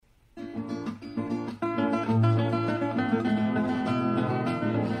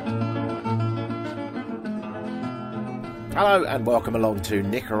Hello and welcome along to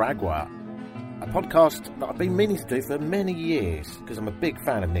Nicaragua, a podcast that I've been meaning to do for many years because I'm a big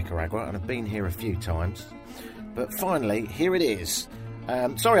fan of Nicaragua and I've been here a few times. But finally, here it is.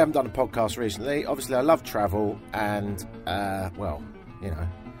 Sorry I haven't done a podcast recently. Obviously, I love travel and, well, you know,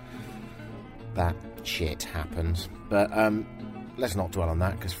 that shit happens. But let's not dwell on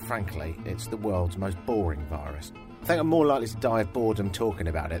that because, frankly, it's the world's most boring virus. I think I'm more likely to die of boredom talking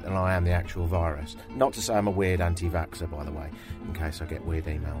about it than I am the actual virus. Not to say I'm a weird anti-vaxxer, by the way, in case I get weird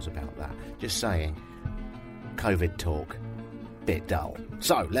emails about that. Just saying, COVID talk, bit dull.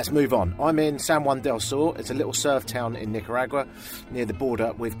 So, let's move on. I'm in San Juan del Sur. It's a little surf town in Nicaragua, near the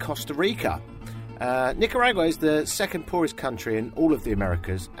border with Costa Rica. Nicaragua is the second poorest country in all of the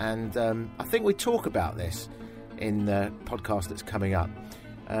Americas, and I think we talk about this in the podcast that's coming up.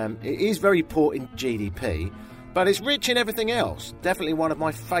 It is very poor in GDP, but it's rich in everything else. Definitely one of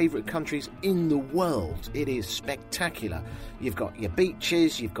my favourite countries in the world. It is spectacular. You've got your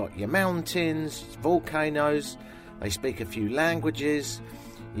beaches, you've got your mountains, volcanoes. They speak a few languages.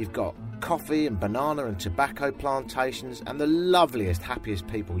 You've got coffee and banana and tobacco plantations and the loveliest, happiest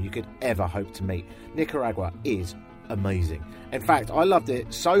people you could ever hope to meet. Nicaragua is amazing. In fact, I loved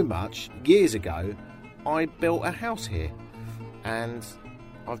it so much, years ago, I built a house here. And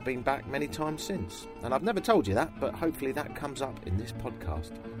I've been back many times since. And I've never told you that, but hopefully that comes up in this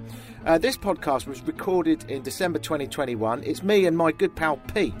podcast. This podcast was recorded in December 2021. It's me and my good pal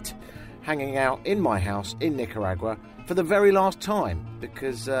Pete hanging out in my house in Nicaragua for the very last time.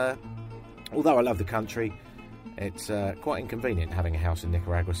 Because although I love the country, it's quite inconvenient having a house in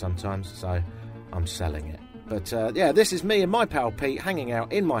Nicaragua sometimes. So I'm selling it. But yeah, this is me and my pal Pete hanging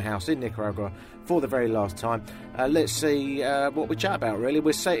out in my house in Nicaragua for the very last time. Let's see what we chat about, really.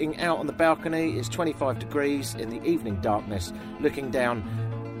 We're sitting out on the balcony. It's 25 degrees in the evening darkness, looking down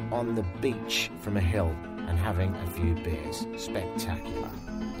on the beach from a hill and having a few beers. Spectacular.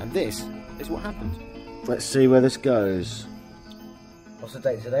 And this is what happened. Let's see where this goes. What's the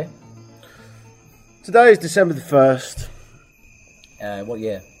date today? Today is December the 1st. What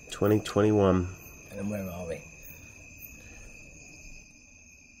year? 2021. And where are we?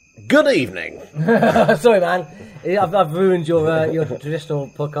 Good evening. Sorry, man. I've ruined your traditional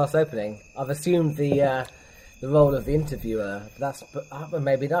podcast opening. I've assumed the role of the interviewer. That's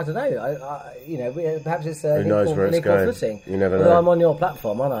maybe I don't know. Perhaps it's who knows where it's going. Footing. You never Although know. I'm on your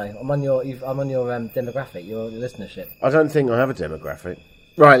platform, aren't I? I'm on your demographic, your listenership. I don't think I have a demographic.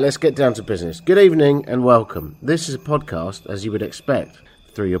 Right, let's get down to business. Good evening and welcome. This is a podcast, as you would expect,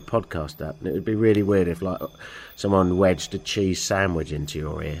 through your podcast app. And it would be really weird if, like, someone wedged a cheese sandwich into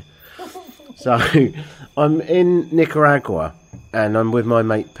your ear. So, I'm in Nicaragua, and I'm with my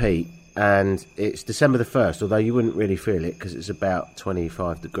mate Pete, and it's December the 1st, although you wouldn't really feel it because it's about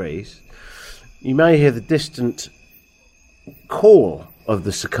 25 degrees. You may hear the distant call of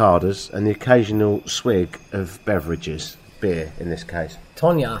the cicadas and the occasional swig of beverages, beer in this case.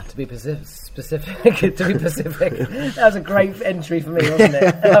 Tonya, to be specific. That was a great entry for me, wasn't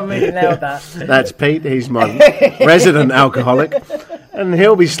it? I really nailed that. That's Pete. He's my resident alcoholic, and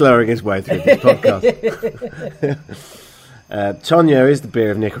he'll be slurring his way through this podcast. Tonya is the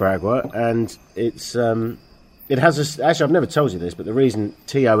beer of Nicaragua, and it's it has a. Actually, I've never told you this, but the reason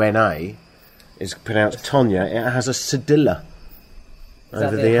Tona is pronounced Tonya, it has a cedilla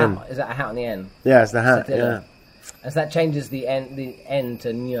over the end. Is that a hat on the end? Yeah, it's the hat. Cedilla. Yeah. As that changes the N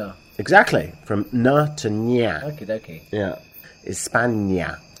to nya. Exactly, from na to nya. Okie dokie. Yeah,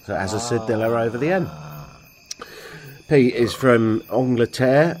 España. So it has a cedilla over the end. Pete is from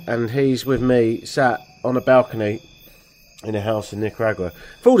Angleterre, and he's with me, sat on a balcony in a house in Nicaragua.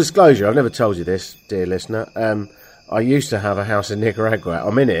 Full disclosure, I've never told you this, dear listener. I used to have a house in Nicaragua.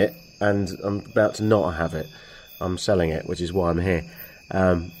 I'm in it, and I'm about to not have it. I'm selling it, which is why I'm here.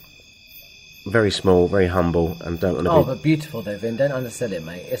 Very small, very humble, and don't want to be... Oh, but beautiful though, Vin. Don't undersell it,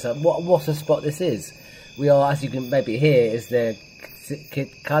 mate. It's what a spot this is. We are, as you can maybe hear, is the Kit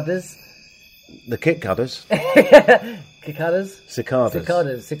Cudders. The Kit Cudders? Cicadas?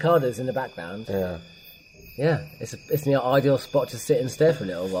 Cicadas in the background. Yeah. Yeah, it's the ideal spot to sit and stare for a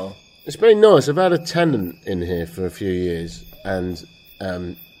little while. It's been nice. I've had a tenant in here for a few years, and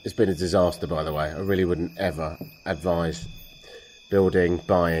it's been a disaster, by the way. I really wouldn't ever advise building,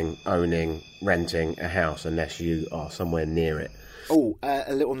 buying, owning, renting a house unless you are somewhere near it. Oh,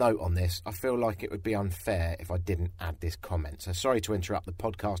 a little note on this. I feel like it would be unfair if I didn't add this comment. So sorry to interrupt the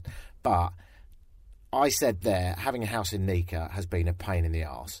podcast, but I said there, having a house in Nica has been a pain in the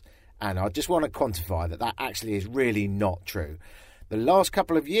arse. And I just want to quantify that actually is really not true. The last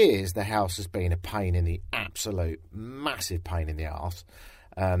couple of years, the house has been a pain in the absolute massive pain in the arse.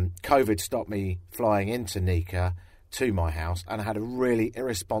 COVID stopped me flying into Nica to my house, and I had a really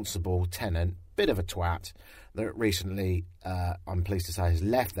irresponsible tenant, bit of a twat, that recently, I'm pleased to say, has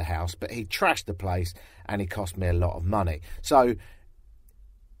left the house, but he trashed the place and he cost me a lot of money. So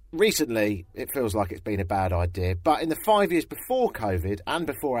recently, it feels like it's been a bad idea, but in the 5 years before COVID and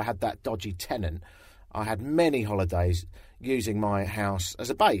before I had that dodgy tenant, I had many holidays using my house as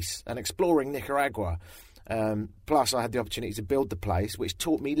a base and exploring Nicaragua. Plus, I had the opportunity to build the place, which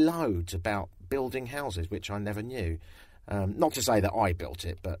taught me loads about building houses, which I never knew. Not to say that I built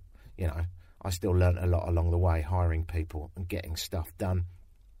it, but, you know, I still learnt a lot along the way, hiring people and getting stuff done.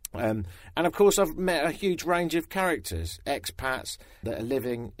 And of course, I've met a huge range of characters, expats that are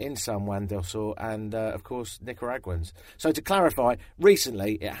living in San Juan del Sur and, of course, Nicaraguans. So to clarify,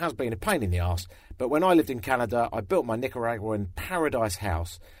 recently it has been a pain in the arse, but when I lived in Canada, I built my Nicaraguan paradise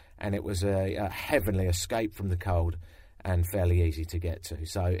house, and it was a heavenly escape from the cold and fairly easy to get to.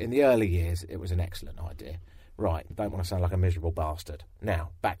 So in the early years, it was an excellent idea. Right, don't want to sound like a miserable bastard.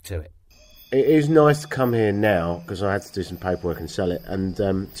 Now, back to it. It is nice to come here now because I had to do some paperwork and sell it and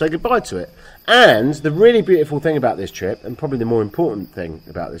say goodbye to it. And the really beautiful thing about this trip, and probably the more important thing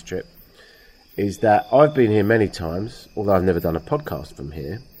about this trip, is that I've been here many times, although I've never done a podcast from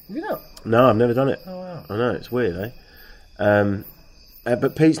here. Have you not? No, I've never done it. Oh, wow. I know, it's weird, eh?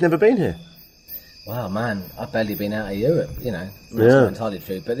 But Pete's never been here. Wow, man, I've barely been out of Europe, you know. That's Yeah. not entirely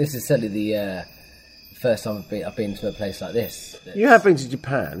true, but this is certainly the first time I've been to a place like this. You have been to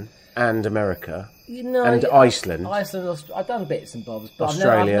Japan and America You know, and Iceland. I've done bits and bobs, but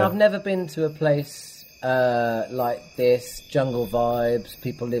Australia. I've never been to a place like this, jungle vibes,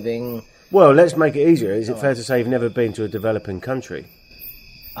 people living. Well, let's make it easier. Is it fair to say you've never been to a developing country?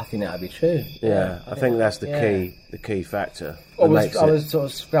 I think that would be true. Yeah, I think that's the key factor. I that makes was it. sort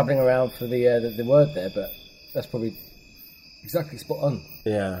of scrabbling around for the word there, but that's probably exactly spot on.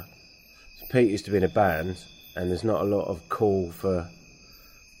 Yeah. Pete used to be in a band, and there's not a lot of call for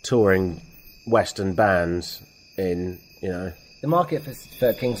touring Western bands in, you know. The market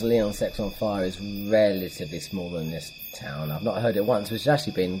for Kings of Leon, Sex on Fire is relatively smaller in this town. I've not heard it once, which has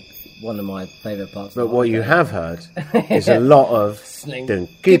actually been one of my favourite parts. But what you have heard is a lot of Sling,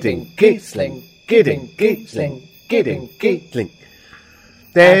 gidding, sling, gidding, sling, gidding, sling.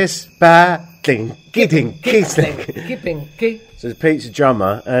 There's battling, gidding, sling. Kipping. So Pete's a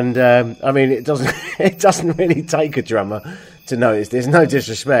drummer, and I mean, it doesn't really take a drummer to notice. There's no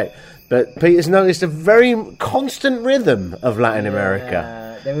disrespect, but Peter's noticed a very constant rhythm of Latin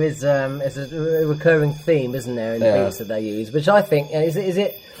America. There is it's a recurring theme, isn't there, in the beats that they use, which I think is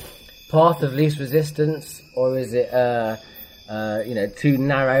it path of least resistance, or is it too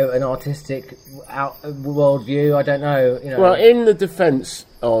narrow an artistic worldview? I don't know. You know. Well, in the defence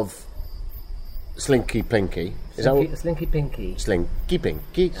of Slinky Pinky, Slinky Pinky. Slinky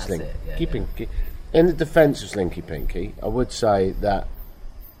Pinky, That's Slinky it, yeah. Pinky. In the defence of Slinky Pinky, I would say that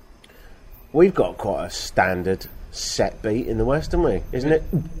we've got quite a standard set beat in the West, haven't we? Isn't it?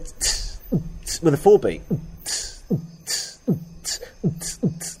 With a 4-beat.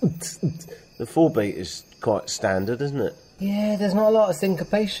 The 4-beat is quite standard, isn't it? Yeah, there's not a lot of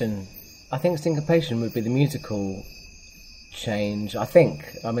syncopation. I think syncopation would be the musical change. I mean,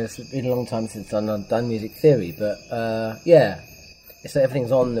 it's been a long time since I've done music theory, but yeah, it's that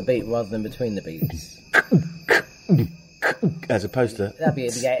everything's on the beat rather than between the beats. As opposed to... That'd be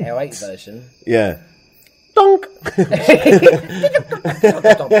the 808 version. Yeah. Donk!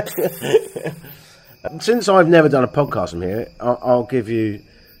 Since I've never done a podcast from here, I'll give you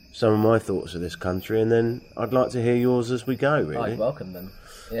some of my thoughts of this country, and then I'd like to hear yours as we go, really. I'd welcome them.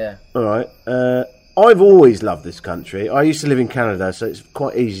 Yeah. All right. I've always loved this country. I used to live in Canada, so it's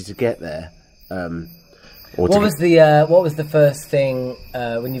quite easy to get there. What was the first thing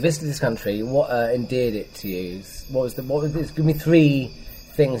when you visited this country? What endeared it to you? What was this? Give me 3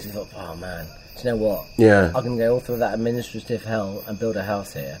 things you thought, oh man, do you know what? Yeah. I can go all through that administrative hell and build a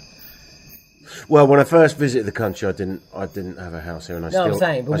house here. Well, when I first visited the country, I didn't have a house here, and I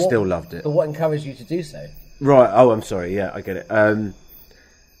still loved it. But what encouraged you to do so? Right. Oh, I'm sorry. Yeah, I get it.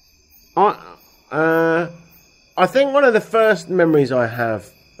 I think one of the first memories I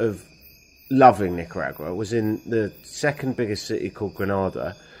have of loving Nicaragua was in the second biggest city called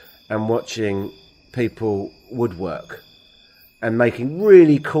Granada, and watching people woodwork and making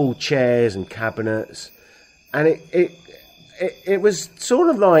really cool chairs and cabinets, and it was sort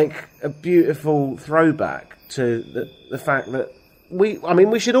of like a beautiful throwback to the fact that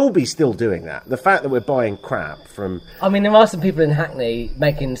we should all be still doing that. The fact that we're buying crap from... I mean, there are some people in Hackney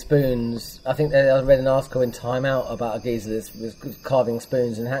making spoons. I think I read an article in Time Out about a geezer that was carving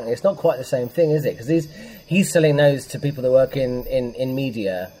spoons in Hackney. It's not quite the same thing, is it? Because he's selling those to people that work in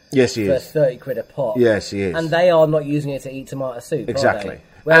media. Yes, he for is. 30 quid a pot. Yes, he is. And they are not using it to eat tomato soup, Exactly.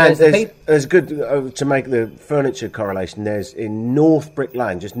 Whereas and there's good to make the furniture correlation. There's in North Brick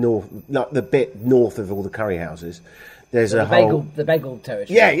Lane, just north, like the bit north of all the curry houses. There's the bagel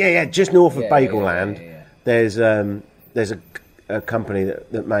territory. Yeah. Just north of Bagel Land. Yeah. There's a company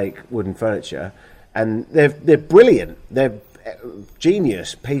that make wooden furniture, and they're brilliant. They're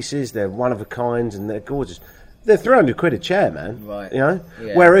genius pieces. They're one of a kind, and they're gorgeous. They're 300 quid a chair, man. Right. You know.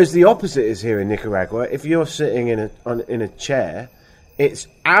 Yeah. Whereas the opposite is here in Nicaragua. If you're sitting in a chair, it's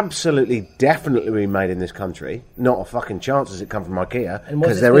absolutely definitely made in this country. Not a fucking chance does it come from IKEA. And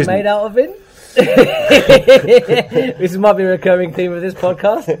what's it made out of it? This might be a recurring theme of this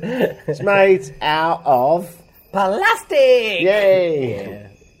podcast. It's made out of plastic. Yay! Yeah.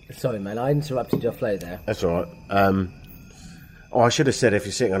 Sorry, man, I interrupted your flow there. That's all right. I should have said if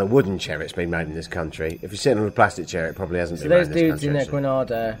you're sitting on a wooden chair, it's been made in this country. If you're sitting on a plastic chair, it probably hasn't been made in this country. So those dudes in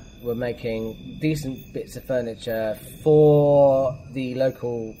Granada were making decent bits of furniture for the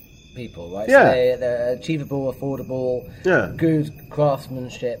local people, right? Yeah. So they're achievable, affordable, good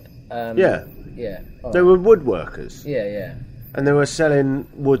craftsmanship. Yeah. Right. They were woodworkers. Yeah. And they were selling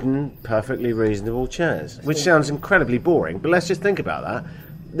wooden, perfectly reasonable chairs, which sounds incredibly boring, but let's just think about that.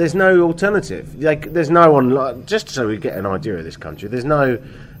 There's no alternative. Like, there's no one, just so we get an idea of this country, there's no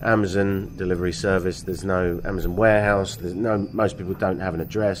Amazon delivery service, there's no Amazon warehouse, most people don't have an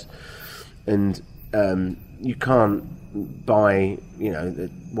address, and you can't buy,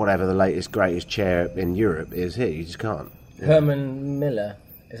 whatever the latest, greatest chair in Europe is here. You just can't. Herman Miller.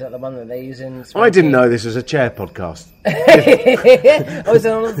 Is that the one that they use in Swanky? I didn't know this was a chair podcast. Oh, is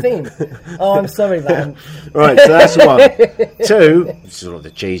that on the theme? Oh, I'm sorry, man. Right, so that's one. Two, sort of the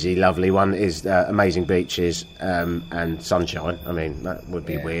cheesy, lovely one, is Amazing Beaches and Sunshine. I mean, that would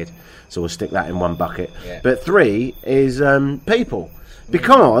be weird. So we'll stick that in one bucket. Yeah. But three is people.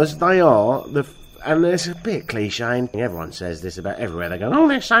 Because they are and it's a bit cliche, and everyone says this about everywhere. They go, oh,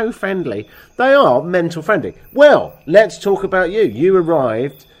 they're so friendly. They are mental friendly. Well, let's talk about you. You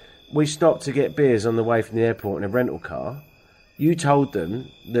arrived, we stopped to get beers on the way from the airport in a rental car. You told them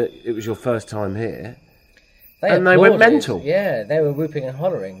that it was your first time here, and they went mental. Yeah, they were whooping and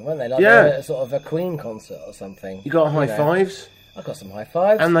hollering, weren't they? Like they were at sort of a Queen concert or something. You got high fives? I got some high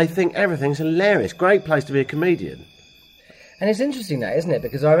fives. And they think everything's hilarious. Great place to be a comedian. And it's interesting that, isn't it?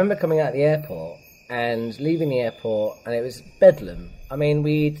 Because I remember coming out of the airport and leaving the airport, and it was bedlam. I mean,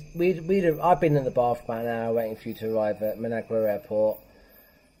 I'd been in the bar for about an hour waiting for you to arrive at Managua Airport.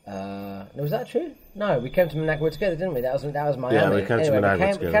 Was that true? No, we came to Managua together, didn't we? That was Miami. Yeah, we came to Managua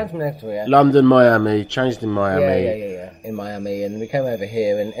together. We came to Managua, yeah. London, Miami, changed in Miami. Yeah. In Miami, and we came over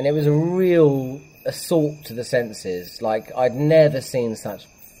here, and it was a real assault to the senses. Like, I'd never seen such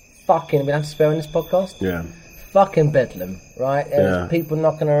fucking... We have to swear on this podcast? Yeah. Fucking bedlam, right? There was people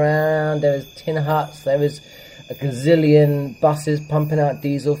knocking around, there was tin huts, there was a gazillion buses pumping out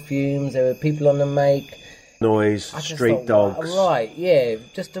diesel fumes, there were people on the make. Noise, street dogs. Right, yeah,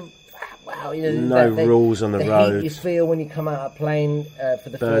 just a... Wow, no rules on the road. The heat you feel when you come out of a plane for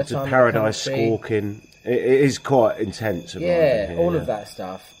the Birds first time. Birds of paradise squawking. It is quite intense. Yeah, all of that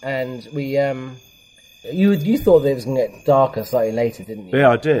stuff. And we... You thought that it was going to get darker slightly later, didn't you? Yeah,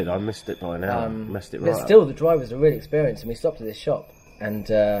 I did. I missed it by an hour. Missed it right. But still, the drive was a real experience, and we stopped at this shop, and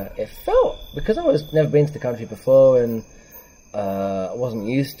it felt, because I was never been to the country before, and I wasn't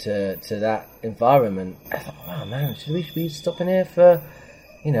used to that environment. I thought, wow, man, should we be stopping here for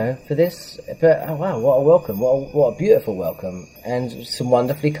this? But oh, wow, what a welcome! What a beautiful welcome, and some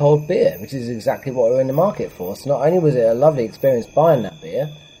wonderfully cold beer, which is exactly what we're in the market for. So not only was it a lovely experience buying that beer,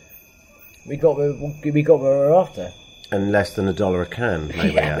 we got what we were after. And less than $1 a can,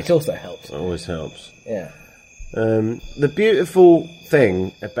 maybe. Yeah, which also helps. It always helps. Yeah. The beautiful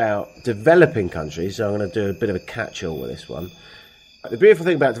thing about developing countries, so I'm going to do a bit of a catch-all with this one. The beautiful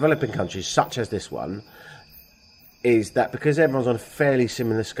thing about developing countries, such as this one, is that because everyone's on a fairly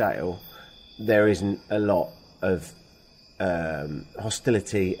similar scale, there isn't a lot of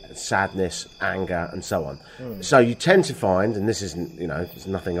hostility, sadness, anger, and so on. So you tend to find, and this isn't, it's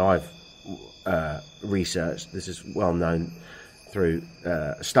nothing I've researched, this is well known through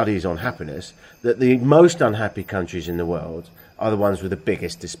studies on happiness, that the most unhappy countries in the world are the ones with the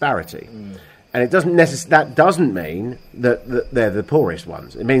biggest disparity. And it doesn't that doesn't mean that they're the poorest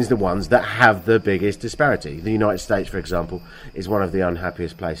ones. It means the ones that have the biggest disparity. The United States, for example, is one of the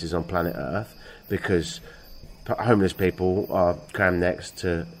unhappiest places on planet Earth because homeless people are crammed next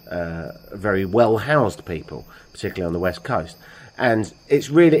to very well-housed people, particularly on the West Coast. And it's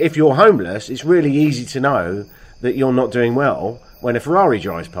really, if you're homeless, it's really easy to know that you're not doing well when a Ferrari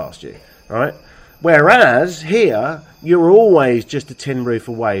drives past you, right? Whereas here, you're always just a tin roof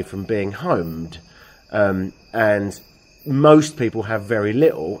away from being homed. And most people have very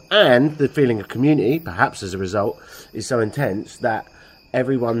little. And the feeling of community, perhaps as a result, is so intense that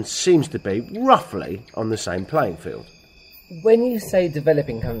everyone seems to be roughly on the same playing field. When you say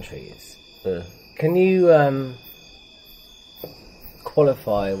developing countries, can you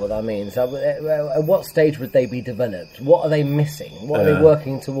qualify what that means? At what stage would they be developed? What are they missing? What are they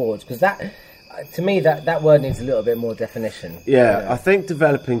working towards? Because that, to me, that word needs a little bit more definition. Yeah, I think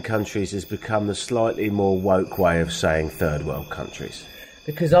developing countries has become the slightly more woke way of saying third world countries.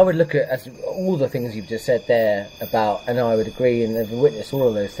 Because I would look at as all the things you've just said there about, and I would agree and have witnessed all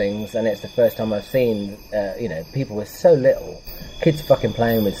of those things, and it's the first time I've seen, people with so little, kids fucking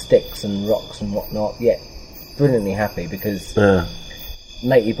playing with sticks and rocks and whatnot, yet brilliantly happy because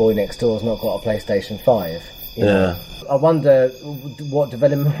matey boy next door's not got a PlayStation 5. You know? I wonder what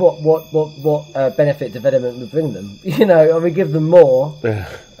development, what benefit development would bring them. I would give them more.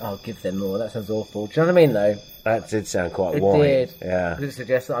 I'll give them more. That sounds awful. Do you know what I mean, though? That did sound quite It whiny. did. Yeah. It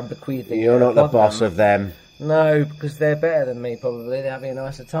suggests that I'm bequeathing. You're not the boss of them. No, because they're better than me, probably. They're having a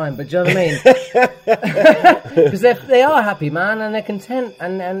nicer time. But do you know what I mean? Because they are happy, man, and they're content,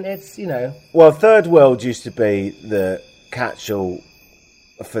 and it's, Well, third world used to be the catch-all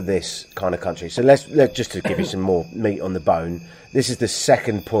for this kind of country. So let's just to give you some more meat on the bone. This is the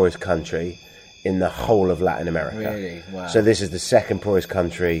second poorest country in the whole of Latin America. Really? Wow. So this is the second poorest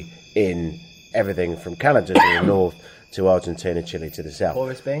country in everything from Canada to the north to Argentina, Chile to the south.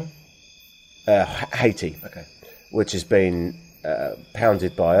 Poorest being? Haiti. Okay. Which has been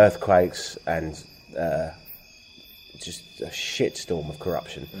pounded by earthquakes and just a shitstorm of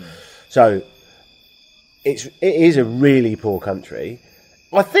corruption. So it is a really poor country.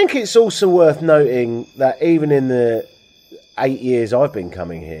 I think it's also worth noting that even in the 8 years I've been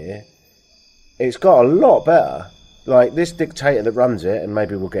coming here, it's got a lot better. Like, this dictator that runs it, and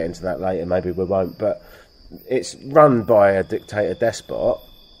maybe we'll get into that later, maybe we won't, but it's run by a dictator despot,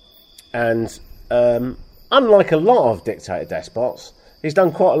 and unlike a lot of dictator despots, he's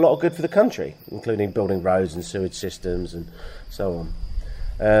done quite a lot of good for the country, including building roads and sewage systems and so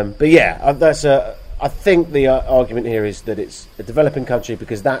on. But yeah, I think the argument here is that it's a developing country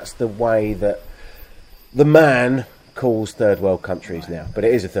because that's the way that the man calls third world countries now. But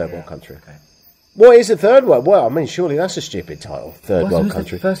it is a third world country. Okay. What is a third world? Well, I mean, surely that's a stupid title. Third world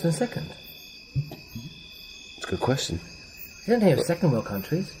country. First and second? It's a good question. You don't hear of second world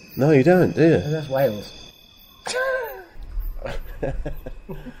countries. No, you don't, do you? That's Wales.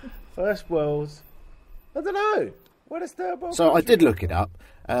 First world. I don't know. What is third world? So I did look it up.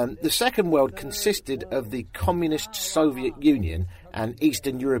 The Second World consisted of the Communist Soviet Union and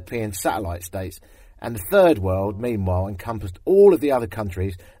Eastern European satellite states, and the Third World, meanwhile, encompassed all of the other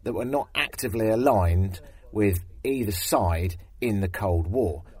countries that were not actively aligned with either side in the Cold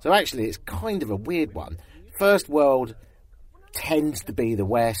War. So actually, it's kind of a weird one. First World tends to be the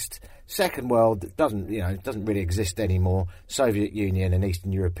West. Second World doesn't really exist anymore. Soviet Union and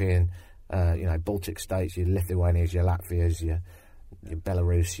Eastern European, Baltic states, your Lithuanias, your Latvias, your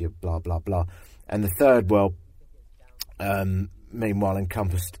Belarus, your blah, blah, blah. And the Third World, meanwhile,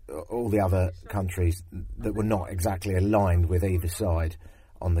 encompassed all the other countries that were not exactly aligned with either side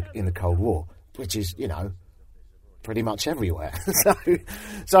in the Cold War, which is, pretty much everywhere.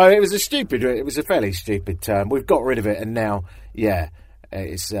 So it was a fairly stupid term. We've got rid of it, and now,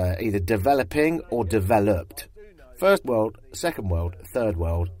 it's either developing or developed. First world, second world, third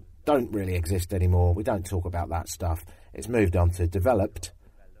world don't really exist anymore. We don't talk about that stuff. It's moved on to developed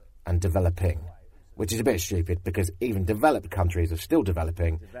and developing, which is a bit stupid because even developed countries are still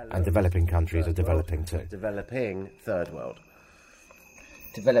developing, and developing countries are developing too. Developing third world.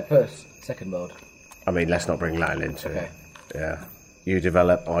 Developers, second world. I mean, let's not bring Latin into Okay. it. Yeah. You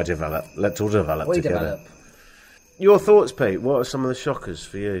develop, I develop. Let's all develop We together. develop. Your thoughts, Pete? What are some of the shockers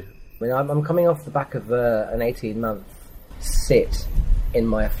for you? I mean, I'm coming off the back of an 18-month sit in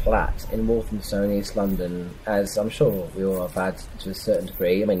my flat in Walthamstow, East London, as I'm sure we all have had to a certain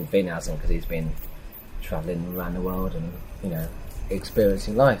degree. I mean, Vin hasn't because he's been travelling around the world and,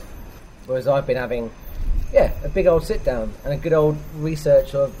 experiencing life. Whereas I've been having, a big old sit down and a good old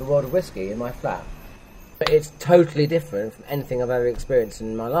research of the world of whiskey in my flat. But it's totally different from anything I've ever experienced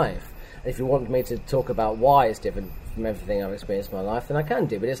in my life. And if you want me to talk about why it's different from everything I've experienced in my life, then I can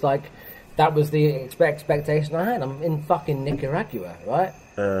do. But it's like, that was the expectation I had. I'm in fucking Nicaragua, right?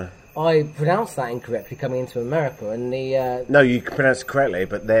 I pronounced that incorrectly coming into America, and the No, you pronounced it correctly,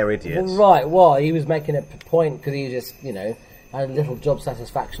 but they're idiots. right. Well, he was making a point because he just had a little job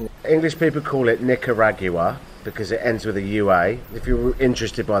satisfaction. English people call it Nicaragua because it ends with a UA. If you're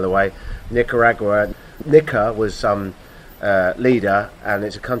interested, by the way, Nicaragua. Nica was some leader, and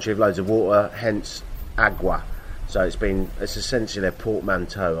it's a country of loads of water, hence agua. So it's essentially their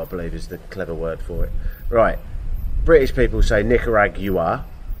portmanteau, I believe is the clever word for it. Right. British people say Nicaragua,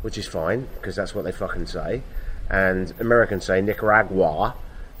 which is fine, because that's what they fucking say. And Americans say Nicaragua.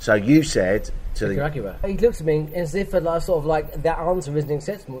 So you said to Nicaragua. He looks at me as if that answer isn't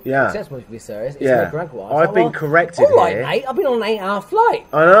acceptable. Yeah. Acceptable to me, sir. It's Yeah. Nicaragua. I've been corrected all right, here. mate. I've been on an 8-hour flight.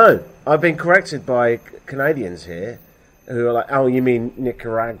 I know. I've been corrected by Canadians here who are like, oh, you mean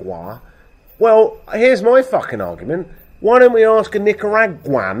Nicaragua? Well, here's my fucking argument. Why don't we ask a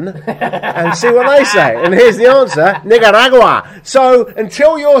Nicaraguan and see what they say? And here's the answer, Nicaragua. So,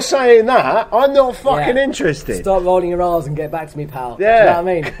 until you're saying that, I'm not fucking interested. Start rolling your R's and get back to me, pal. Yeah. Do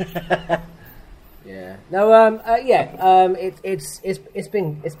you know what I mean? Yeah. No. It's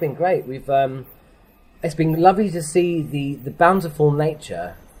been great. It's been lovely to see the bountiful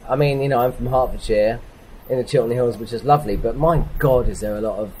nature. I mean, I'm from Hertfordshire, in the Chiltern Hills, which is lovely. But my God, is there a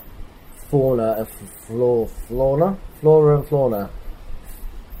lot of fauna and flora and fauna.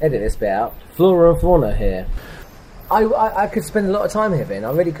 Edit this bit out. Flora and fauna here. I could spend a lot of time here, Vin.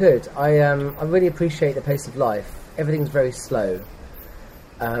 I really could. I really appreciate the pace of life. Everything's very slow.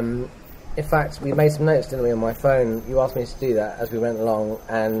 In fact, we made some notes, didn't we, on my phone? You asked me to do that as we went along,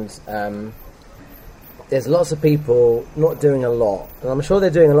 and there's lots of people not doing a lot, and I'm sure they're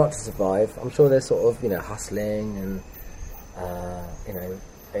doing a lot to survive. I'm sure they're sort of, hustling and,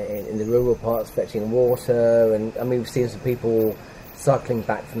 in the rural parts fetching water, and we've seen some people cycling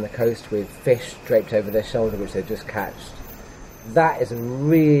back from the coast with fish draped over their shoulder which they've just catched. That is a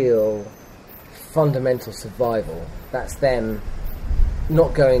real fundamental survival. That's them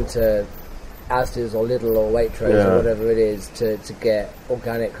not going to Asda's or Lidl or Waitrose or whatever it is to get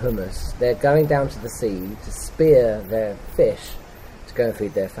organic hummus. They're going down to the sea to spear their fish to go and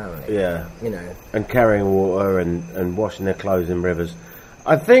feed their family. Yeah. And carrying water and washing their clothes in rivers.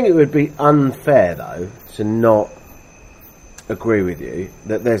 I think it would be unfair, though, to not agree with you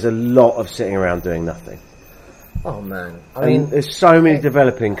that there's a lot of sitting around doing nothing. Oh, man. I mean, mean, there's so many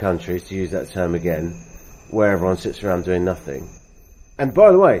developing countries, to use that term again, where everyone sits around doing nothing. And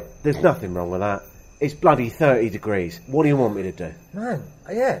by the way, there's nothing wrong with that. It's bloody 30 degrees. What do you want me to do? Man,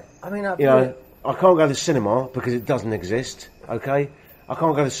 yeah. I mean, I can't go to the cinema because it doesn't exist, okay? I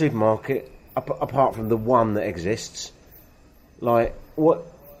can't go to the supermarket apart from the one that exists. Like, what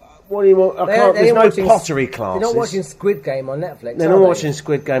do you want? There's no pottery classes. They're not watching Squid Game on Netflix. They're not watching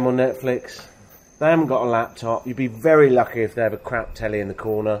Squid Game on Netflix. They haven't got a laptop. You'd be very lucky if they have a crap telly in the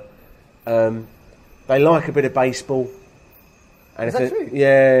corner. They like a bit of baseball. And Is that true?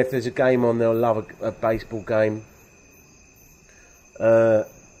 Yeah, if there's a game on, they'll love a baseball game.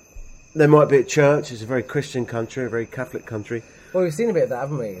 They might be at church. It's a very Christian country, a very Catholic country. Well, we've seen a bit of that,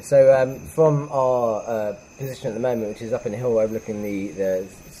 haven't we? So, from our position at the moment, which is up in the hill overlooking the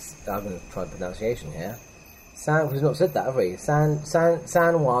I'm going to try the pronunciation here. We've not said that, have we? San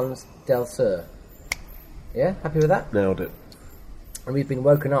Juan del Sur. Yeah, happy with that? Nailed it. And we've been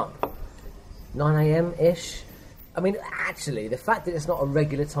woken up 9 a.m.-ish. I mean, actually, the fact that it's not a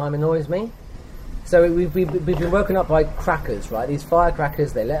regular time annoys me. So we've been woken up by crackers, right? These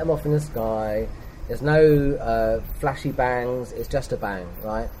firecrackers, they let them off in the sky. There's no flashy bangs. It's just a bang,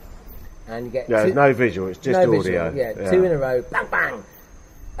 right? And you get there's no visual. It's just no audio. Visual, yeah, 2 in a row, bang, bang.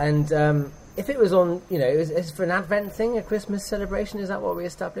 And if it was on, is it for an Advent thing, a Christmas celebration? Is that what we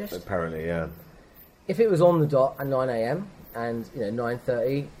established? Apparently, yeah. If it was on the dot at 9 a.m. and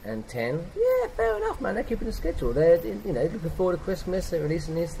 9:30 and 10, yeah, fair enough, man. They're keeping a schedule. They're looking forward to Christmas. They're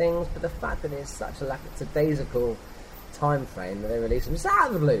releasing these things, but the fact that it's such it's a daisical time frame that they release them, it's out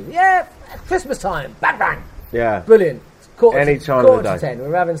of the blue. Yeah, Christmas time, bang bang. Yeah, brilliant. Any time of the day. 10.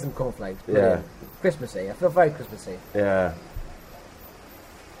 We're having some cornflakes. Brilliant. Yeah, Christmassy. I feel very Christmassy. Yeah.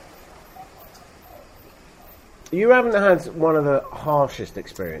 You haven't had one of the harshest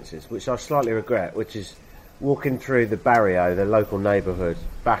experiences, which I slightly regret, which is walking through the barrio, the local neighbourhood,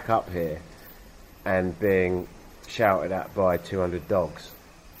 back up here, and being shouted at by 200 dogs,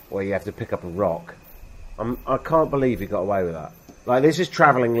 where you have to pick up a rock. I can't believe you got away with that. Like, this is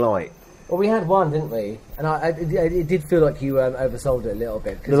travelling light. Well, we had one, didn't we? And it did feel like you oversold it a little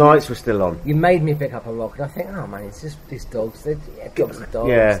bit. The lights were still on. You made me pick up a rock, and I think, oh man, it's just these dogs. Dogs are dogs.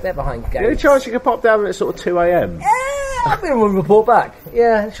 Yeah. They're behind gates. Any chance you could pop down at sort of 2 a.m? Yeah, I've been on report back.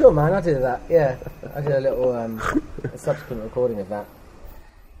 Yeah, sure, man, I did that. Yeah, I did a little a subsequent recording of that.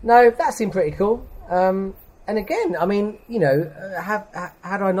 No, that seemed pretty cool. And again, I mean, you know,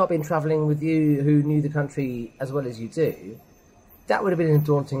 had I not been travelling with you who knew the country as well as you do, that would have been a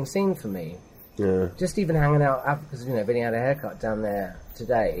daunting scene for me. Yeah. Just even hanging out, because, you know, Vinny had a haircut down there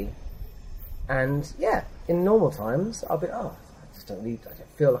today. And, yeah, in normal times, I'll be, I don't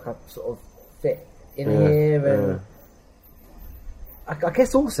feel like I sort of fit in here. And I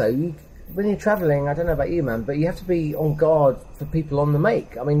guess also, when you're travelling, I don't know about you, man, but you have to be on guard for people on the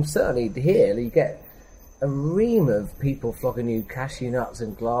make. I mean, certainly here, you get a ream of people flogging you cashew nuts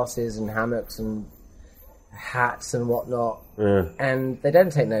and glasses and hammocks and hats and whatnot, and they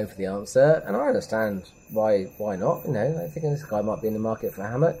don't take no for the answer. And I understand why not. You know, I think this guy might be in the market for a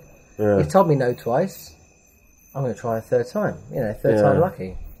hammock. He's told me no twice. I'm going to try a third time. You know, third time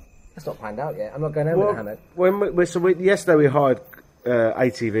lucky. That's not planned out yet. I'm not going home with a hammock. Yesterday we hired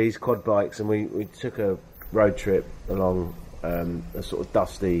ATVs, quad bikes, and we took a road trip along a sort of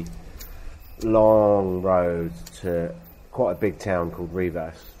dusty, long road to quite a big town called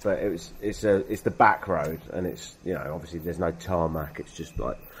Rivas, but it's the back road, and it's, you know, obviously there's no tarmac. It's just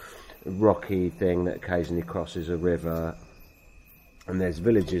like a rocky thing that occasionally crosses a river, and there's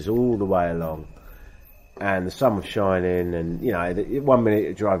villages all the way along, and the sun was shining, and, you know, 1 minute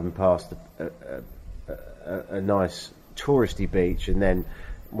you're driving past a nice touristy beach, and then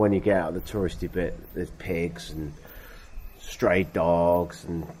when you get out of the touristy bit, there's pigs and stray dogs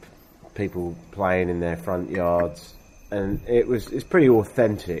and people playing in their front yards. And it's pretty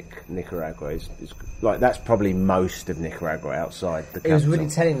authentic Nicaragua. It's like, that's probably most of Nicaragua outside the capital. It was really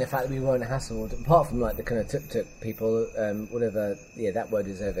telling, the fact that we weren't hassled, apart from like the kind of tuk-tuk people, whatever, that word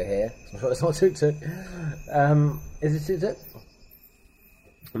is over here. I'm sure it's not tuk-tuk. Is it tuk-tuk?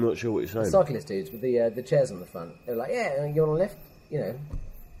 I'm not sure what you're saying. The cyclist dudes with the chairs on the front. They're like, yeah, you want a lift? You know.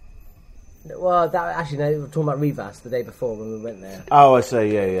 Well, we were talking about Rivas the day before when we went there. Oh, I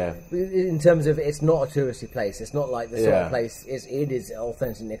see, yeah. In terms of, it's not a touristy place. It's not like the sort of place. It is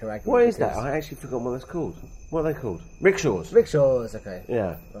authentic Nicaragua. What is that? I actually forgot what that's called. What are they called? Rickshaws. Rickshaws, okay.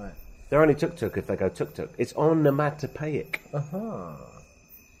 Yeah. Right. They're only tuk-tuk if they go tuk-tuk. It's onomatopoeic. Like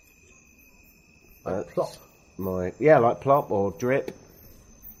plop. Like plop or drip.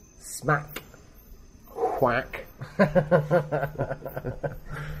 Smack. Whack.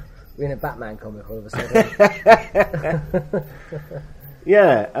 We're in a Batman comic all of a sudden.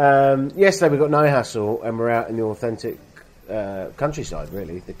 Yesterday we got no hassle, and we're out in the authentic countryside,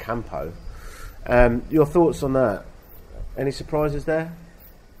 really, the Campo. Your thoughts on that? Any surprises there?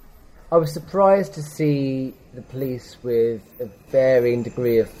 I was surprised to see the police with a varying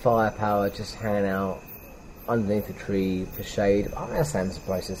degree of firepower just hanging out underneath a tree for shade. I understand,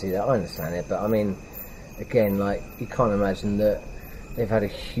 surprised to see that. I understand it, but I mean, again, like, you can't imagine that they've had a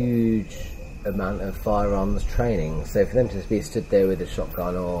huge amount of firearms training, so for them to be stood there with a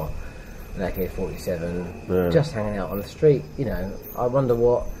shotgun or an AK-47 just hanging out on the street, you know, I wonder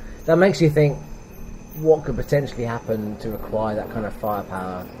what that makes you think. What could potentially happen to require that kind of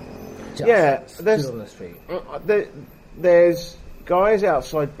firepower just stood on the street? There's guys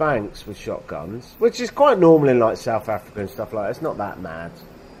outside banks with shotguns, which is quite normal in like South Africa and stuff like that. It's not that mad.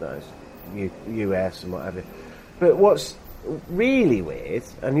 No, it's US and whatever. But what's really weird,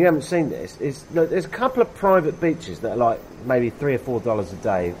 and you haven't seen this, is that there's a couple of private beaches that are like maybe $3 or $4 a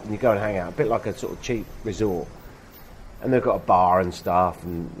day, and you go and hang out, a bit like a sort of cheap resort, and they've got a bar and stuff,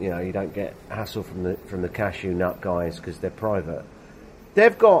 and, you know, you don't get hassle from the cashew nut guys because they're private.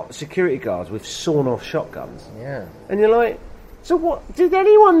 They've got security guards with sawn off shotguns, and you're like, so what? Did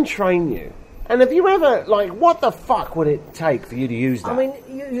anyone train you? And have you ever, like, what the fuck would it take for you to use that? I mean,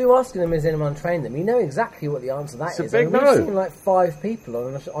 you're asking them, has anyone trained them? You know exactly what the answer to that is. Big We've seen like 5 people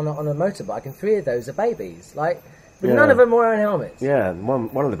on a motorbike, and 3 of those are babies. Like, but none of them were wearing helmets. Yeah,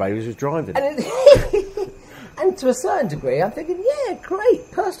 one of the babies was driving. And to a certain degree, I'm thinking, yeah,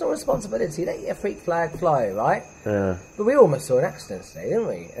 great, personal responsibility. Let your freak flag fly, right? Yeah. But we almost saw an accident today, didn't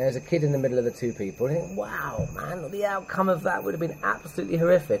we? And there's a kid in the middle of the 2 people. And you think, wow, man, the outcome of that would have been absolutely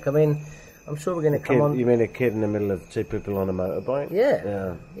horrific. I mean, I'm sure we're going to come on. You mean a kid in the middle of 2 people on a motorbike?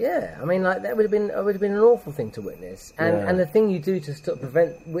 Yeah. I mean, like, that would have been an awful thing to witness. And the thing you do to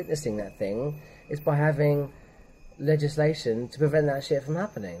prevent witnessing that thing is by having legislation to prevent that shit from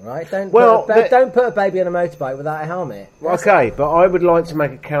happening, right? Don't put a baby on a motorbike without a helmet. Okay, but I would like to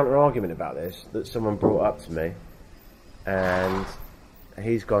make a counter argument about this that someone brought up to me, and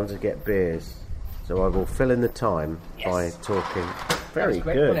he's gone to get beers, so I will fill in the time by talking. Very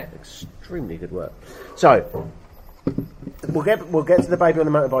good, extremely good work. So we'll get to the baby on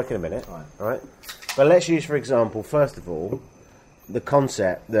the motorbike in a minute, right? But let's use, for example, first of all, the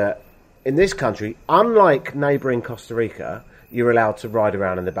concept that in this country, unlike neighbouring Costa Rica, you're allowed to ride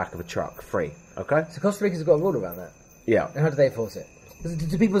around in the back of a truck free. Okay? So Costa Rica's got a rule around that. Yeah. And how do they enforce it?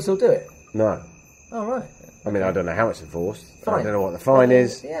 Do people still do it? No. Oh, right. I mean, I don't know how it's enforced. Fine. I don't know what the fine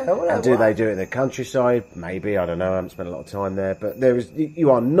is. Yeah, whatever. And do they do it in the countryside? Maybe. I don't know. I haven't spent a lot of time there. But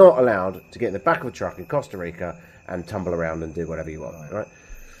you are not allowed to get in the back of a truck in Costa Rica and tumble around and do whatever you want, right?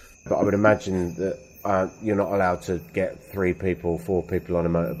 But I would imagine that you're not allowed to get 3 people, 4 people on a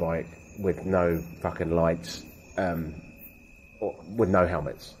motorbike with no fucking lights, or with no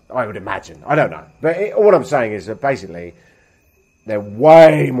helmets. I would imagine. I don't know. But what I'm saying is that basically they're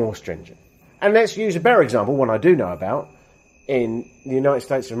way more stringent. And let's use a better example, one I do know about. In the United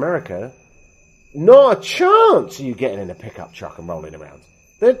States of America, not a chance of you getting in a pickup truck and rolling around.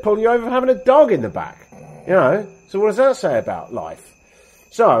 They'd pull you over for having a dog in the back. You know? So what does that say about life?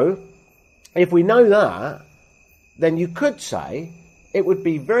 So, if we know that, then you could say it would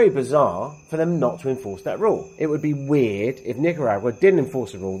be very bizarre for them not to enforce that rule. It would be weird if Nicaragua didn't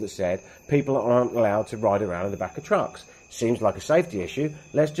enforce a rule that said people aren't allowed to ride around in the back of trucks. Seems like a safety issue.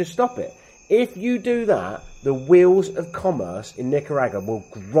 Let's just stop it. If you do that, the wheels of commerce in Nicaragua will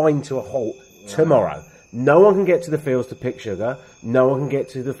grind to a halt tomorrow. No one can get to the fields to pick sugar, no one can get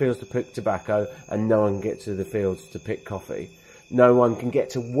to the fields to pick tobacco, and no one can get to the fields to pick coffee. No one can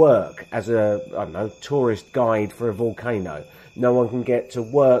get to work as a, tourist guide for a volcano. No one can get to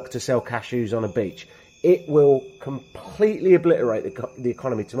work to sell cashews on a beach. It will completely obliterate the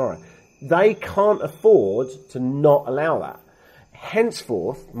economy tomorrow. They can't afford to not allow that.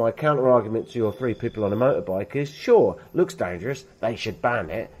 Henceforth, my counter-argument to your 3 people on a motorbike is, sure, looks dangerous, they should ban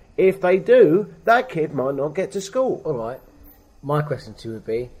it. If they do, that kid might not get to school. All right. My question to you would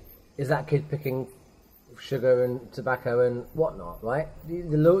be, is that kid picking sugar and tobacco and whatnot, right?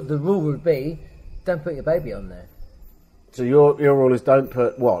 The rule would be, don't put your baby on there. So your rule is don't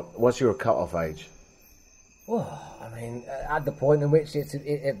put what? What's your cut-off age? Oh, I mean, at the point in which it's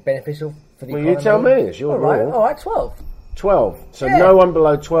beneficial for the economy. Well, you tell me, it's your rule. All right, 12. 12. So Yeah. no one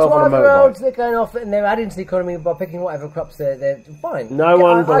below 12 on a 12-year-olds, motorbike. they're going off and they're adding to the economy by picking whatever crops they're fine. No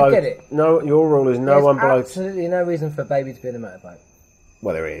one below. I get it. No, your rule is no There's one below. absolutely no reason for a baby to be in a motorbike.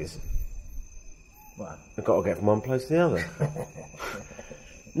 Well, there is. Well, I've got to get from one place to the other.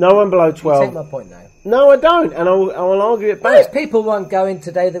 No one below 12. you take my point now. No, I don't, and I will argue it Those back. people weren't going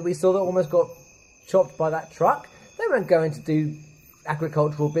today that we saw that almost got chopped by that truck. They weren't going to do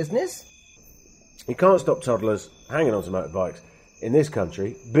agricultural business. You can't stop toddlers hanging onto motorbikes in this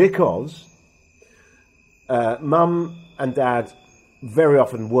country because mum and dad very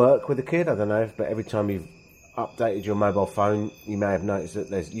often work with a kid. I don't know, but every time you've updated your mobile phone, you may have noticed that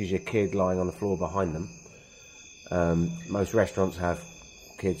there's usually a kid lying on the floor behind them. Most restaurants have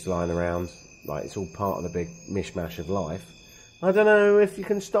kids lying around, like it's all part of the big mishmash of life. I don't know if you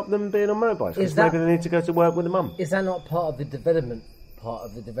can stop them being on motorbikes, because maybe they need to go to work with the mum. Is that not part of the development part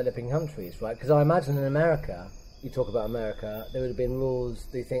of the developing countries, right? Because I imagine in America, you talk about America, there would have been rules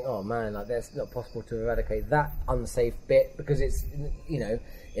that you think, oh man, like that's not possible to eradicate that unsafe bit, because it's, you know,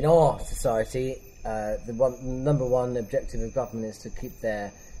 in our society, the number one objective of government is to keep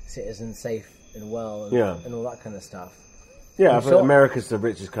their citizens safe and well and all that kind of stuff. Yeah, but America's the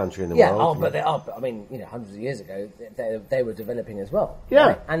richest country in the world. Yeah, but they are. I mean, you know, hundreds of years ago, they were developing as well. Yeah.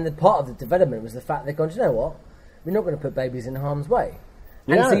 Right? And the part of the development was the fact they've gone, do you know what? We're not going to put babies in harm's way.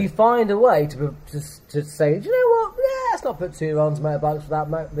 And Yeah. so you find a way to say, do you know what? Yeah, let's not put 2-year-olds on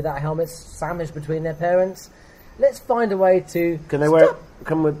motorbikes without helmets sandwiched between their parents. Let's find a way to Can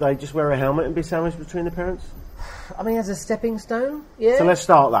they just wear a helmet and be sandwiched between the parents? I mean, as a stepping stone, yeah. So let's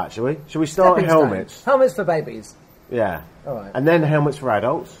start that, shall we? Shall we start Stepping helmets? stone. Helmets for babies. Yeah. All right. And then helmets for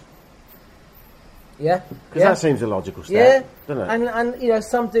adults? Yeah. Because that seems a logical step, Yeah, doesn't it? and you know,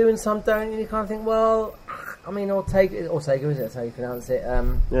 some do and some don't, and you kind of think, well, I mean, Ortega, is it? That's how you pronounce it.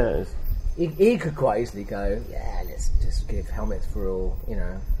 Yeah, it is. He could quite easily go, yeah, let's just give helmets for all, you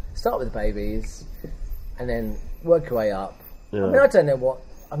know. Start with the babies, and then work your way up. Yeah. I mean, I don't know what.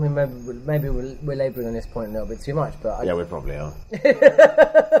 I mean, maybe we're labouring on this point a little bit too much, but Yeah, we probably are.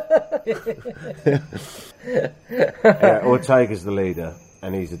 Yeah, Ortega's the leader,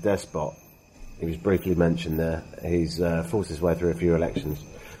 and he's a despot. He was briefly mentioned there. He's forced his way through a few elections.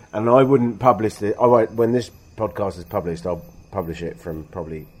 And I wouldn't publish it. When this podcast is published, I'll publish it from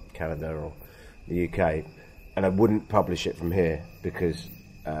probably Canada or the UK. And I wouldn't publish it from here because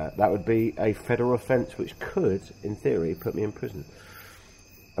that would be a federal offence which could, in theory, put me in prison.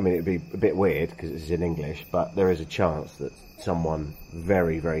 I mean, it'd be a bit weird because it's in English, but there is a chance that someone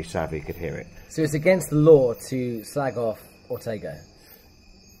very, very savvy could hear it. so it's against the law to slag off Ortega.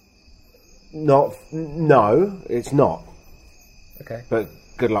 No, it's not. Okay. But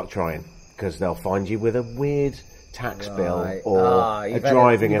good luck trying, because they'll find you with a weird tax bill Right. or a You've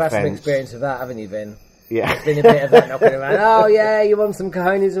driving had some offence. experience of that, haven't you, Vin? Yeah. Been a bit of that knocking around. Oh, yeah, you want some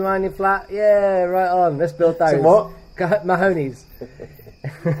cojones around your flat? Yeah, right on. Let's build those. Some what? Mahonies.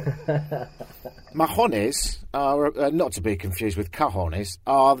 Mahones are, not to be confused with cajones,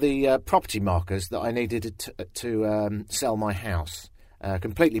 are the property markers that I needed to sell my house.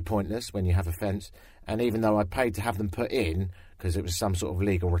 Completely pointless when you have a fence, and even though I paid to have them put in, because it was some sort of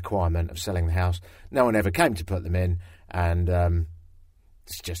legal requirement of selling the house, no one ever came to put them in, and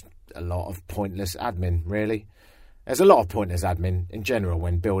it's just a lot of pointless admin, really. There's a lot of pointless admin in general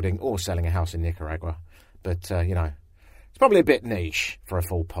when building or selling a house in Nicaragua, but, it's probably a bit niche for a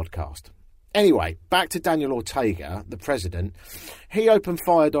full podcast. Anyway, back to Daniel Ortega, the president. He opened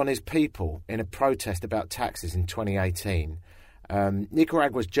fired on his people in a protest about taxes in 2018.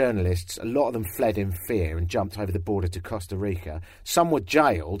 Nicaragua's journalists, a lot of them fled in fear and jumped over the border to Costa Rica. Some were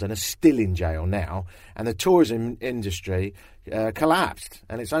jailed and are still in jail now. And the tourism industry collapsed,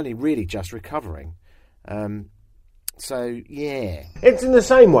 and it's only really just recovering. So, yeah. It's in the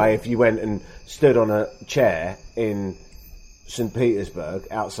same way if you went and stood on a chair in St. Petersburg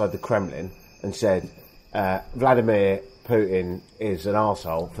outside the Kremlin and said, Vladimir Putin is an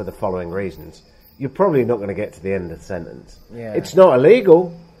arsehole for the following reasons. You're probably not going to get to the end of the sentence. Yeah. It's not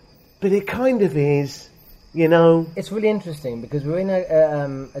illegal, but it kind of is, you know. It's really interesting because we're in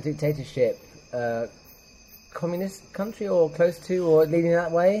a dictatorship, communist country or close to or leading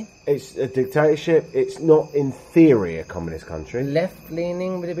that way. It's a dictatorship. It's not, in theory, a communist country.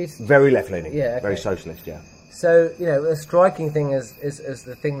 Left-leaning, would it be? Very left-leaning. Yeah, okay. Very socialist, yeah. So, a striking thing is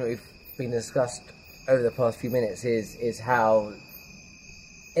the thing that we've been discussed over the past few minutes is how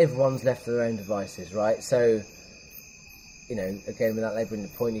everyone's left to their own devices, right? So, again, without labouring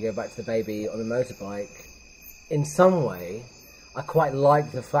the point, you go back to the baby on a motorbike. In some way, I quite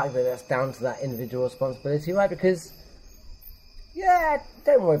like the fact that that's down to that individual responsibility, right? Because,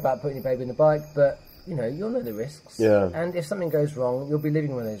 don't worry about putting your baby in the bike, but, you'll know the risks. Yeah. And if something goes wrong, you'll be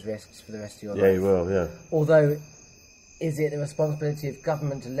living with those risks for the rest of your life. Yeah, you will, yeah. Although, is it the responsibility of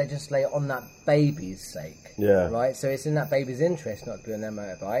government to legislate on that baby's sake? Yeah. Right? So it's in that baby's interest not to be on their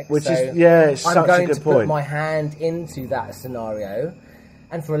motorbike. Which so is, it's I'm such a going good to point. put my hand into that scenario.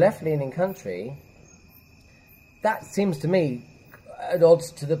 And for a left-leaning country, that seems to me at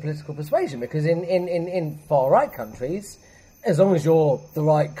odds to the political persuasion. Because in far-right countries, as long as you're the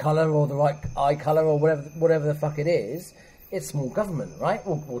right colour or the right eye colour or whatever the fuck it is, it's small government, right?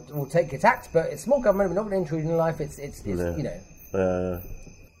 We'll take your tax, but it's small government. We're not going to intrude in your life. It's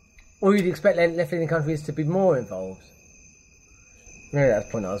Or you'd expect left-leaning countries to be more involved. Maybe that's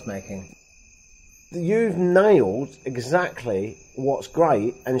the point I was making. You've nailed exactly what's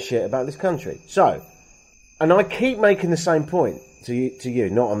great and shit about this country. So, and I keep making the same point to you,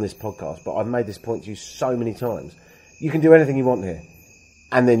 not on this podcast, but I've made this point to you so many times. You can do anything you want here,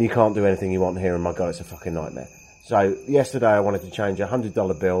 and then you can't do anything you want here, and my God, it's a fucking nightmare. So, yesterday I wanted to change a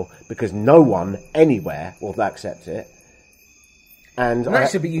 $100 bill because no one anywhere will accept it. And that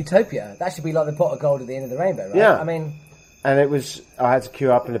should be utopia. That should be like the pot of gold at the end of the rainbow, right? Yeah. I mean... And I had to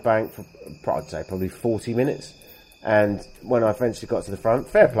queue up in the bank for, I'd say, probably 40 minutes. And when I eventually got to the front,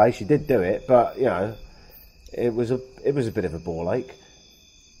 fair play, she did do it, but, it was a bit of a ball ache.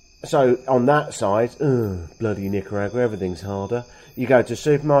 So, on that side, bloody Nicaragua, everything's harder. You go to a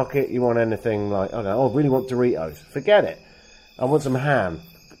supermarket, you want anything like, I really want Doritos. Forget it. I want some ham.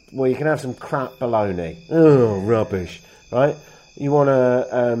 Well, you can have some crap bologna. Oh, rubbish. Right? You want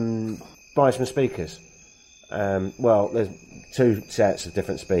to buy some speakers. Well, there's 2 sets of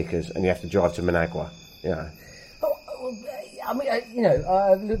different speakers, and you have to drive to Managua.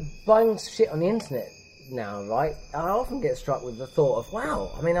 Buying shit on the internet now, right? I often get struck with the thought of,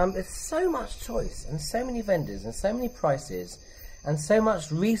 wow, there's so much choice, and so many vendors, and so many prices, and so much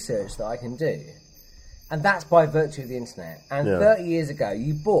research that I can do. And that's by virtue of the internet. And 30 years ago,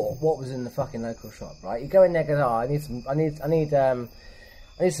 you bought what was in the fucking local shop, right? You go in there, and go, I need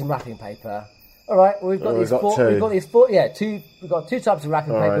some wrapping paper. All right, well, we've got two types of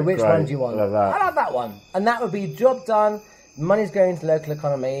wrapping paper. Right, Which great. one do you want? Love that. I love that one, and that would be job done. Money's going to the local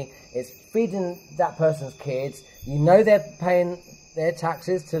economy. It's feeding that person's kids. They're paying their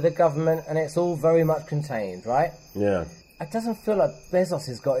taxes to the government, and it's all very much contained, right? Yeah. It doesn't feel like Bezos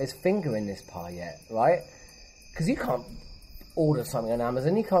has got his finger in this pie yet, right? Because you can't order something on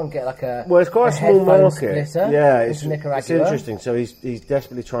Amazon. You can't get like a it's quite a small market. Yeah, it's Nicaragua. interesting. So he's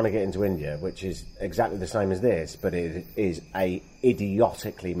desperately trying to get into India, which is exactly the same as this, but it is a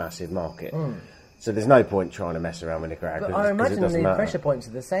idiotically massive market. So there's no point trying to mess around with Nicaragua. But I because it imagine doesn't the matter. pressure points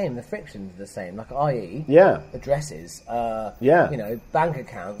are the same, the frictions are the same, like i.e. Yeah. addresses, Yeah. you know, bank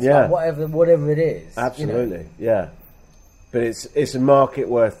accounts, Yeah. like whatever it is. Absolutely, You know. yeah. But it's a market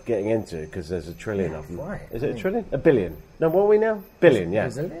worth getting into because there's a trillion of them. right. Is it a trillion? A billion? No, what are we now? Billion, yeah.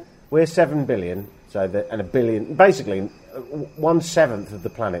 Brazilian? We're 7 billion, and a billion. Basically, 1/7 of the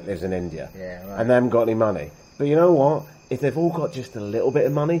planet lives in India, Yeah, right. and they haven't got any money. But you know what? If they've all got just a little bit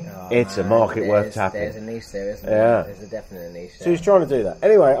of money, it's a market worth tapping. There's a niche there, isn't Yeah. there? There's a definite niche there. So he's trying to do that.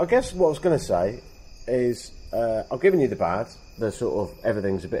 Anyway, I guess what I was going to say is I've given you the bad, the sort of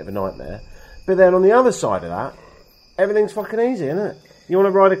everything's a bit of a nightmare. But then on the other side of that, everything's fucking easy, isn't it? You want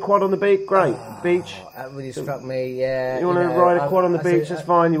to ride a quad on the beach? Great. Beach. That really struck me, yeah. You want to ride a quad on the beach? That's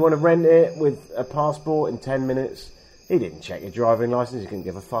fine. You want to rent it with a passport in 10 minutes? He didn't check your driving licence. He couldn't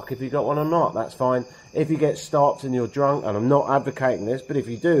give a fuck if you got one or not. That's fine. If you get stopped and you're drunk, and I'm not advocating this, but if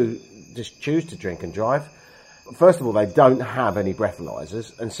you do just choose to drink and drive, first of all, they don't have any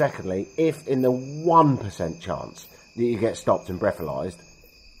breathalyzers. And secondly, if in the 1% chance that you get stopped and breathalyzed,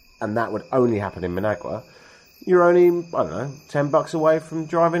 and that would only happen in Managua, you're only, I don't know, $10 away from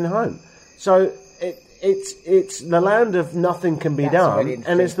driving home. So it's the land of nothing can be That's a done, really and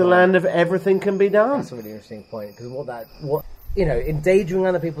interesting it's the point. land of everything can be done. That's a really interesting point, because what you know, endangering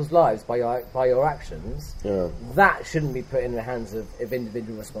other people's lives by your actions, Yeah. that shouldn't be put in the hands of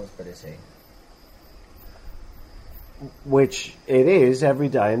individual responsibility. Which it is every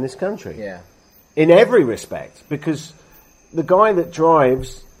day in this country. Yeah. In every respect, because the guy that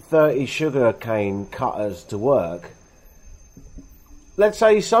drives 30 sugar cane cutters to work, let's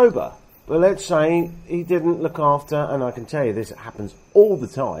say he's sober, but let's say he didn't look after, and I can tell you this happens all the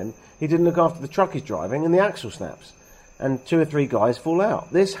time, he didn't look after the truck he's driving and the axle snaps, and 2 or 3 guys fall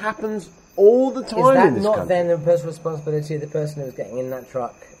out. This happens all the time Is that in this not country. then the personal responsibility of the person who was getting in that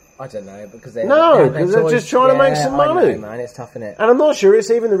truck? I don't know, because they No, they had 'cause they're choice. just trying to make some I know, money. man, it's tough, isn't it? And I'm not sure it's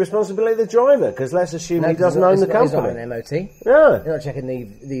even the responsibility of the driver, because let's assume he doesn't own the He's not company. an MOT. Yeah. They're not checking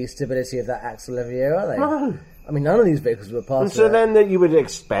the stability of that axle every year, are they? No. I mean, none of these vehicles were And passed. so then that you would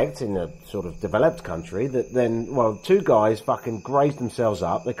expect in a sort of developed country that then, well, 2 guys fucking grazed themselves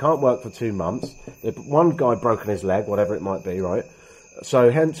up. They can't work for 2 months. One guy broken his leg, whatever it might be, right?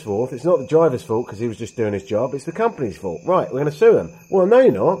 So henceforth, it's not the driver's fault because he was just doing his job. It's the company's fault. Right, we're going to sue him. Well, no,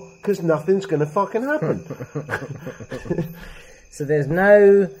 you're not, because nothing's going to fucking happen. So there's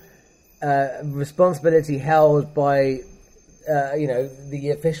no responsibility held by, you know,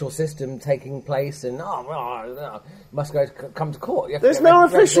 the official system taking place, and must come to court. You have to There's get no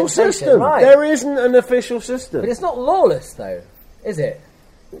official representation, system. right? There isn't an official system. But it's not lawless, though, is it?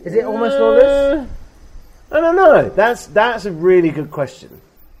 Is it almost lawless? I don't know. That's a really good question.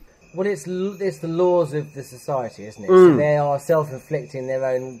 Well, it's the laws of the society, isn't it? So they are self-inflicting their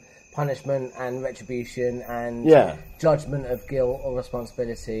own punishment and retribution and Yeah. judgment of guilt or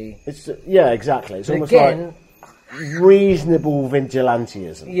responsibility. It's exactly. It's But almost again, like reasonable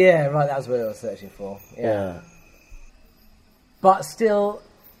vigilantism. yeah, right. That was what I was searching for. Yeah. But still,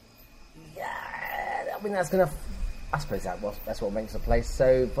 yeah, I mean, that's going to... I suppose that's what makes a place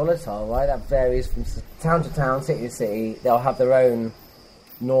so volatile, right? That varies from town to town, city to city. They'll have their own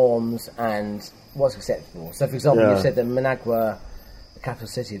norms and what's acceptable. So, for example, Yeah. you said that Managua, the capital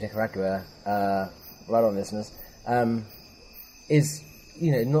city of Nicaragua, right on, listeners, is,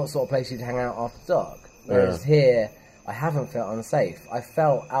 you know, not the sort of place you'd hang out after dark. Whereas here, I haven't felt unsafe. I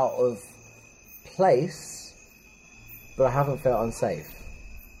felt out of place, but I haven't felt unsafe.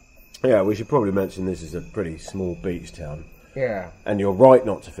 Yeah, we should probably mention this is a pretty small beach town. Yeah. And you're right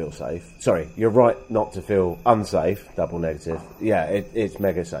not to feel safe. Sorry, you're right not to feel unsafe, double negative. Yeah, it's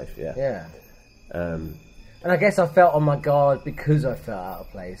mega safe, yeah. Yeah. Um, And I guess I felt on my guard because I felt out of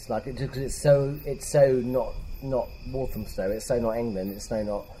place. Like, because it's so not Walthamstow, it's so not England, it's so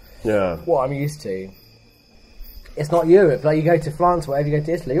not yeah. what I'm used to. It's not Europe. Like, you go to France, whatever, you go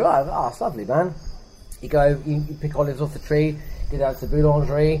to Italy, it's lovely, man. You go, you pick olives off the tree, go down to the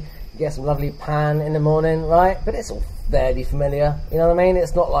boulangerie, you get some lovely pan in the morning, right? But it's all fairly familiar, you know what I mean?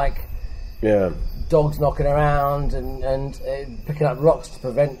 It's not like Yeah. dogs knocking around and picking up rocks to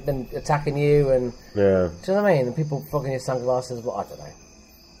prevent them attacking you, and Yeah. do you know what I mean? And people fogging your sunglasses, well, I don't know.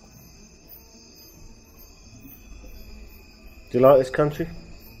 Do you like this country?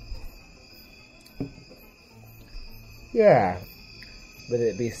 Yeah. Would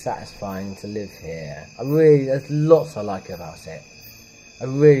it be satisfying to live here? There's lots I like about it. I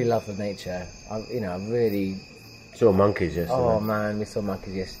really love the nature. I really... Saw monkeys yesterday. Oh man, we saw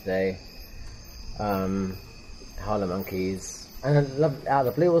monkeys yesterday. Harlem monkeys. And I loved Out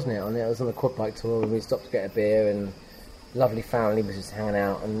of the Blue, wasn't it? It was on a quad bike tour and we stopped to get a beer and lovely family was just hanging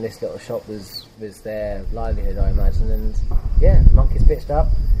out, and this little shop was their livelihood, I imagine. And yeah, monkeys pitched up.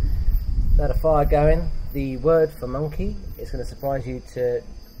 They had a fire going. The word for monkey is going to surprise you to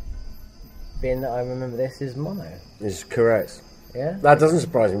being that I remember this is mono. Is correct. Yeah, That doesn't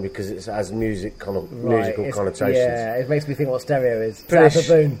surprise me because it has musical it's- connotations. Yeah, it makes me think what stereo is. Finish. Is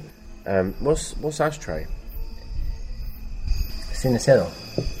that a baboon? What's ashtray? It's in the cellar.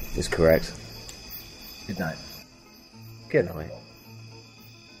 Is correct. Good night. Good night.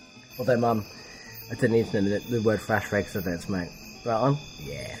 Although, Mum, I didn't need to know the word for ashtray because I don't smoke. Right on?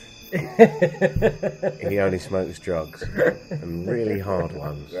 Yeah. He only smokes drugs and really hard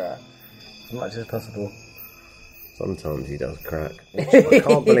ones. As much as possible. Sometimes he does crack. Which I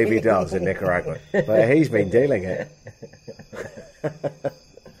can't believe he does in Nicaragua, but he's been dealing it.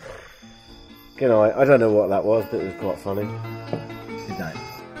 Good night. I don't know what that was, but it was quite funny. Good night.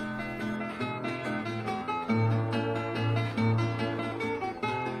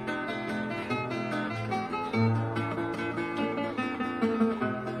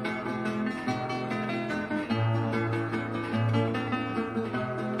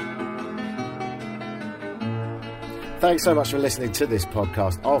 Thanks so much for listening to this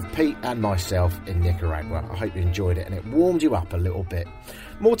podcast of Pete and myself in Nicaragua. I hope you enjoyed it and it warmed you up a little bit.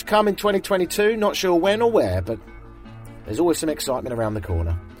 More to come in 2022, not sure when or where, but there's always some excitement around the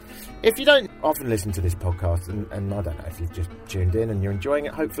corner. If you don't often listen to this podcast, and I don't know if you've just tuned in and you're enjoying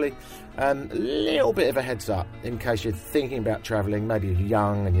it, hopefully, a little bit of a heads up in case you're thinking about travelling. Maybe you're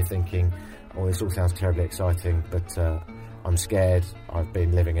young and you're thinking, oh, this all sounds terribly exciting, but I'm scared. I've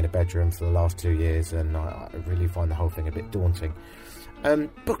been living in a bedroom for the last 2 years and I really find the whole thing a bit daunting.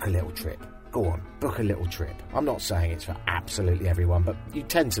 Book a little trip. Go on, book a little trip. I'm not saying it's for absolutely everyone, but you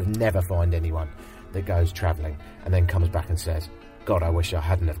tend to never find anyone that goes travelling and then comes back and says, God, I wish I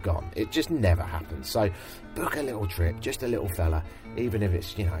hadn't have gone. It just never happens. So book a little trip, just a little fella, even if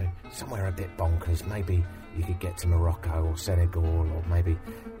it's, somewhere a bit bonkers. Maybe you could get to Morocco or Senegal or maybe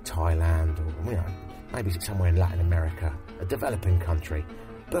Thailand or, maybe somewhere in Latin America, a developing country.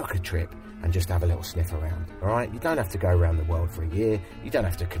 Book a trip and just have a little sniff around, all right? You don't have to go around the world for a year. You don't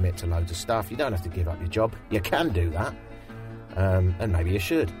have to commit to loads of stuff. You don't have to give up your job. You can do that. And maybe you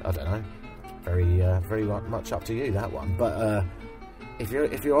should. I don't know. Very much up to you, that one. But if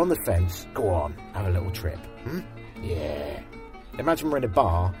you're on the fence, go on, have a little trip. Yeah. Imagine we're in a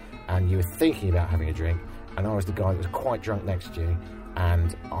bar and you were thinking about having a drink and I was the guy that was quite drunk next to you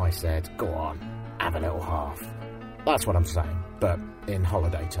and I said, go on, have a little half. That's what I'm saying, but in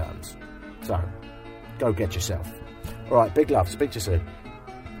holiday terms. So, go get yourself. All right, big love. Speak to you soon.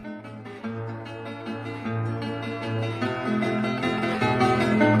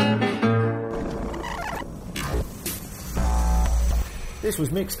 This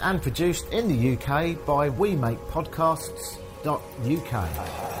was mixed and produced in the UK by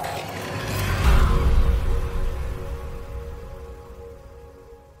WeMakePodcasts.uk.